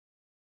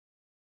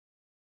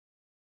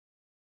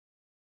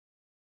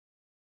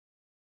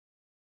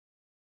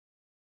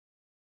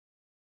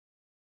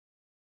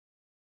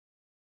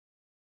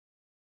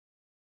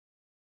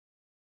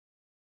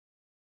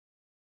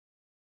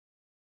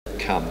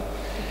come.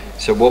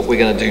 So what we're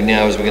going to do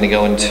now is we're going to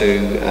go into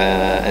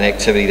an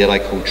activity that I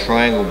call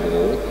Triangle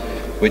Ball,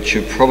 which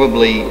you've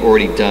probably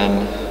already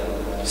done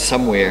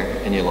somewhere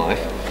in your life.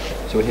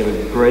 So we have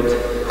a grid,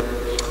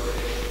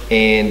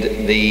 and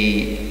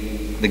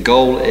the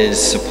goal is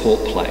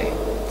support play.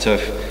 So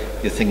if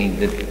you're thinking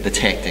that the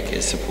tactic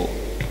is support,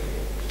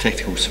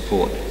 tactical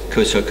support,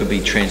 so it could be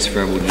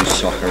transferable to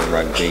soccer,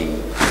 rugby,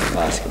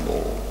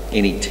 basketball,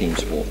 any team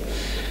sport.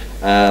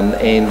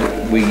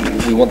 And we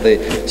want the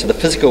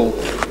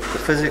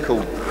physical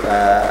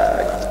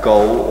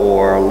goal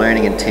or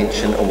learning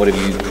intention or whatever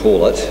you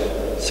call it,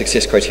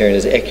 success criterion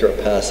is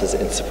accurate passes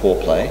and support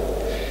play.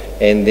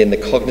 And then the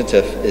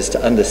cognitive is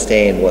to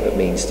understand what it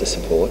means to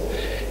support.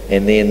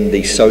 And then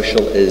the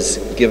social is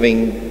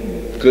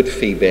giving good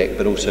feedback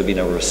but also being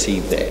able to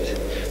receive that.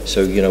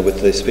 So, you know,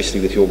 especially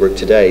with your group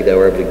today, they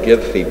were able to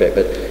give feedback,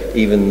 but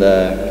even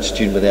the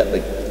student without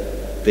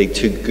the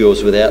two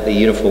girls without the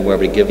uniform were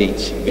able to give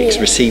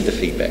receive the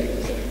feedback.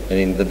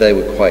 And then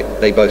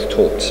they both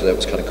talked, so that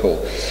was kind of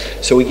cool.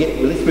 So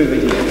let's move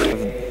in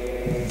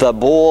here. The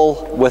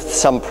ball with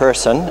some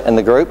person in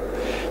the group.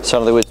 So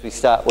in other words, we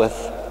start with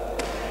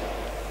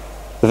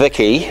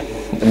Vicky.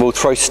 We'll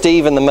throw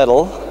Steve in the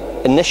middle,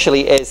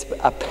 initially as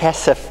a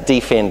passive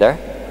defender.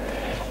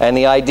 And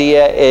the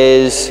idea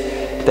is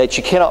that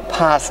you cannot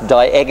pass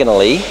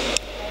diagonally.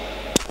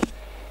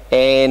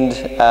 And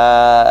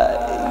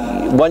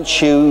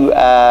once you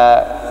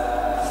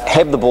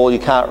have the ball, you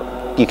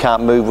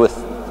can't move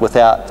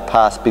without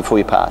pass before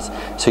you pass.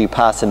 So you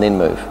pass and then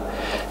move.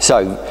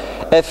 So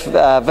if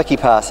Vicky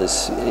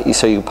passes,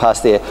 so you pass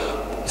there.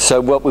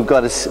 So what we've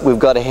got is we've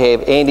got to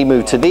have Andy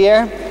move to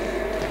there,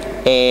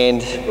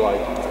 and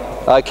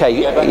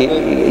okay,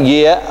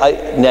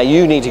 now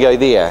you need to go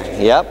there.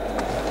 Yep.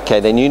 Okay,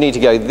 then you need to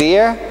go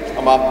there.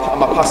 I'm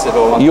a passive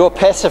or You're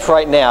passive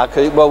right now.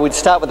 Well, we'd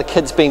start with the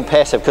kids being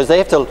passive because they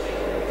have to.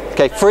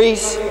 Okay,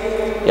 freeze.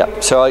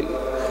 Yep. So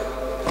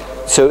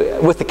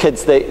with the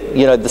kids,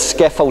 the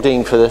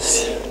scaffolding for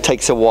this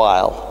takes a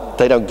while.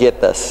 They don't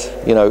get this,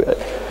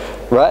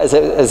 right?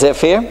 Is that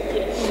fair?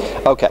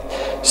 Okay.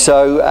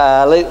 So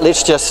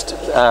let's just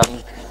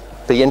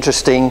be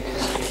interesting.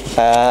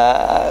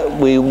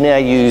 We now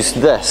use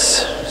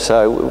this.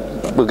 So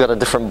we've got a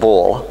different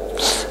ball.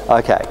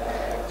 Okay.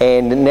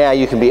 And now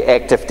you can be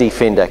active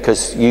defender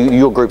because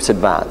your group's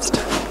advanced,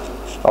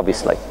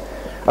 obviously.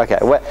 Okay,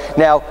 well,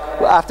 now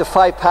after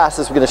 5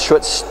 passes we're going to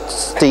switch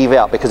Steve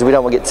out because we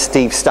don't want to get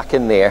Steve stuck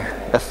in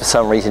there if for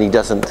some reason he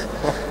doesn't.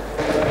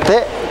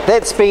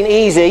 That's been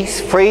easy.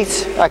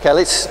 Freeze.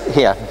 Okay,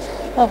 here.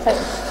 Perfect.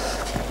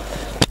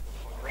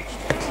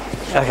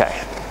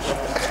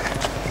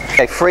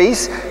 Okay,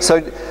 freeze.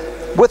 So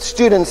with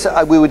students,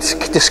 we would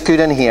just scoot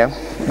in here.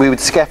 We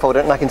would scaffold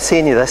it, and I can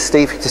send you this.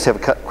 Steve, just have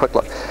a quick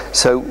look.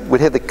 So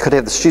we'd could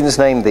have the student's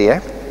name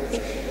there.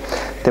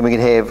 Then we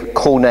can have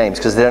call names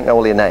because they don't know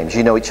all their names.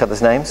 You know each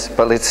other's names,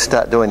 but let's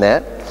start doing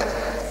that.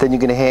 Then you're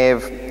going to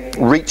have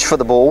reach for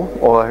the ball,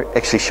 or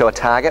actually show a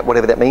target,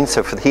 whatever that means.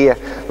 So for here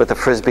with the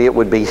frisbee, it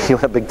would be you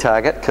want a big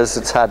target because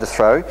it's hard to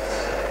throw.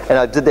 And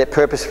I did that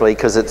purposefully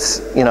because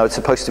it's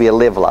supposed to be a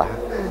leveler.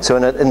 So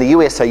in the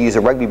US, I use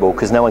a rugby ball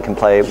because no one can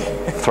throw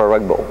a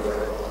rugby ball,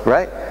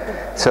 right?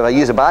 So if I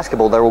use a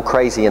basketball, they're all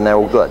crazy and they're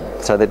all good.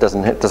 So that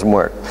doesn't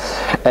work.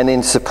 And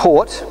then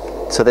support.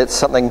 So that's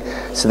something.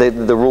 So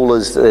the rule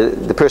is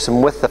the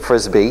person with the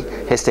frisbee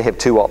has to have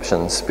 2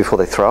 options before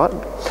they throw it.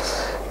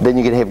 Then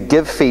you can have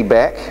give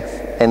feedback,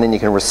 and then you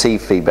can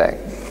receive feedback.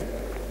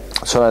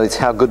 So in other words,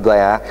 how good they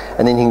are,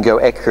 and then you can go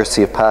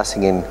accuracy of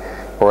passing in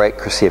or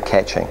accuracy of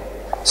catching.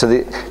 So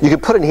you can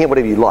put in here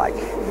whatever you like.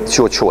 It's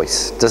your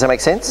choice. Does that make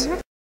sense?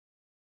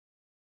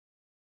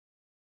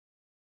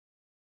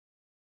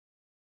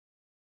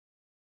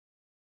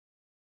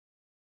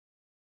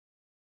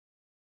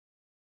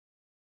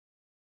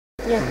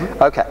 Yeah.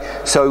 Okay,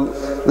 so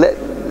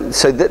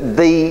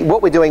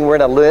what we're doing,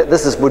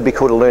 would be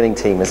called a learning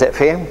team. Is that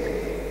fair?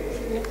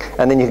 Yeah.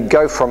 And then you could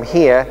go from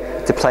here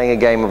to playing a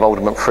game of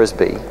ultimate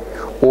frisbee,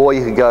 or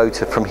you could go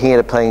from here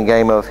to playing a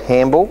game of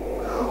handball,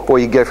 or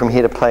you could go from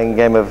here to playing a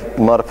game of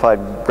modified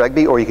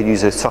rugby, or you could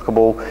use a soccer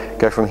ball,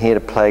 go from here to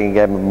playing a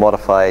game of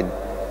modified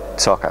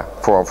soccer,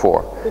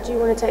 4-on-4. Would you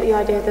want to take the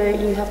idea that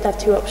you have to have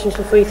 2 options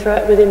before you throw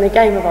it within the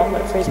game of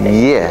ultimate frisbee?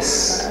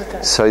 Yes. Right,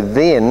 okay. So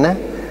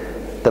then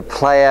the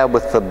player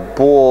with the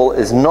ball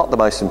is not the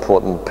most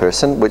important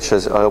person, which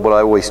is what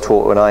I always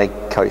taught when I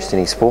coached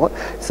any sport.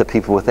 It's the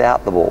people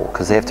without the ball,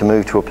 because they have to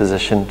move to a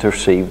position to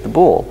receive the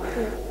ball.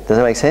 Yeah. Does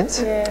that make sense?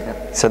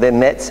 Yeah. So then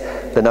that's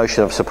the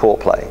notion of support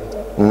play,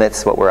 and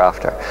that's what we're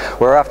after.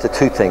 We're after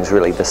 2 things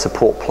really, the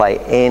support play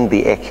and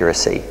the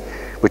accuracy,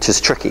 which is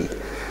tricky.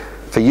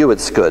 For you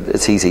it's good,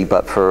 it's easy,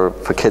 but for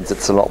kids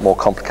it's a lot more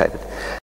complicated.